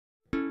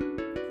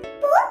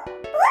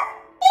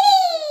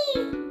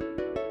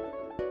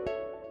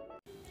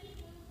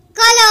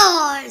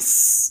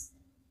Colors.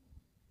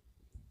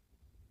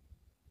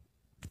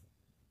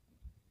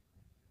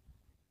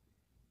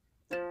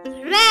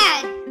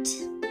 Red,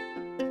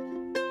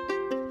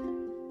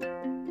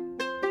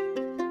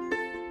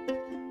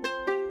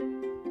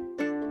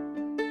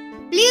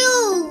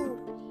 blue,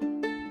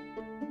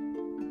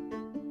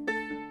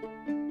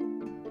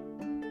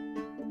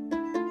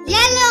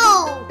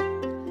 yellow,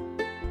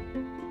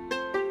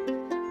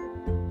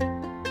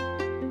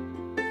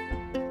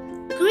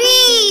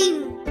 green,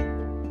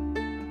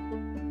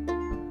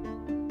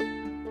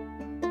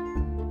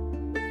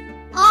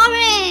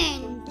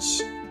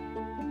 orange,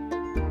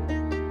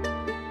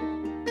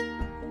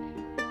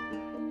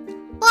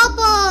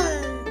 purple,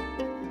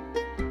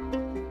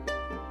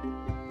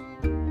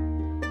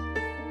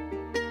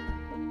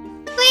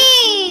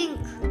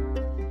 pink,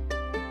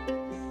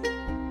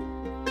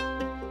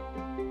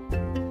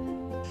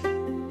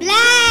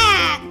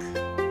 black,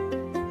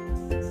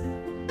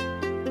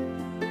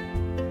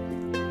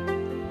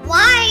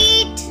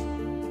 white,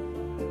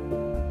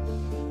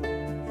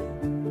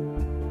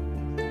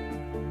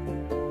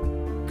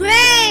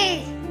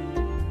 gray,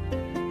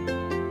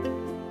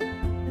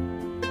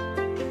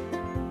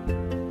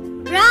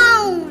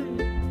 brown.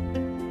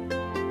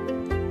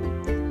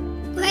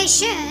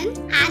 Question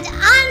and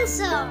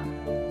answer.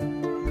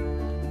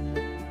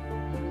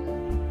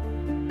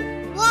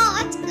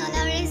 What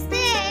color is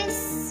this?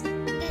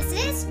 This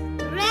is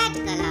red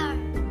color.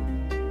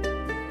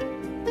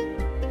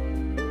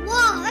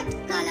 What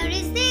color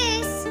is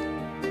this?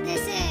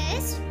 This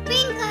is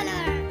pink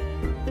color.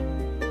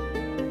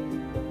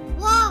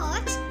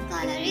 What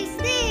color is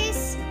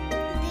this?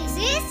 This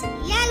is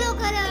yellow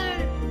color.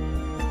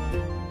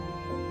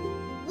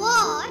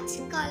 What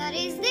color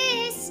is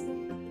this?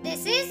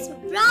 This is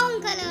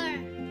brown color.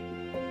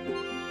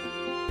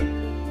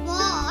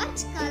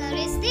 What color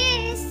is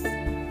this?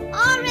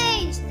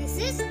 Orange. This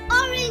is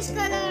orange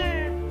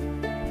color.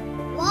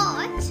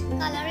 What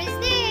color is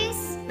this?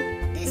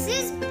 This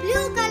is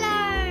blue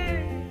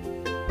color.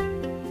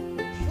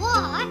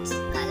 What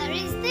color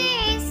is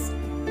this?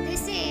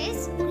 This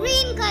is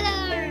green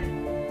color.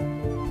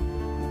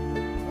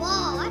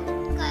 What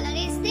color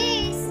is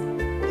this?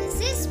 This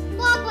is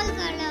purple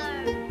color.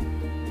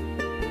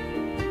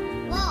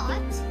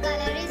 What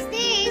color is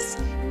this?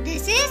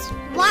 This is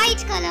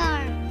white color.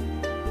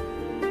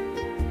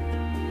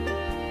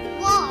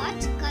 What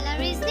color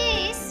is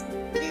this?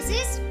 This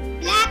is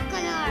black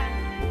color.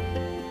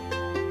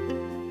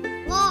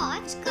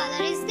 What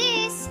color is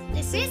this?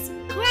 This is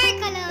gray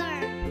color.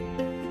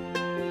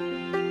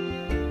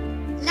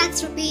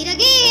 Let's repeat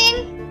again.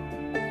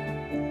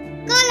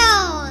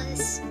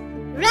 Colors.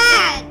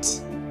 Red,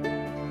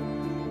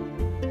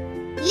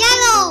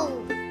 yellow,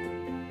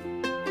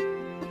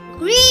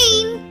 green,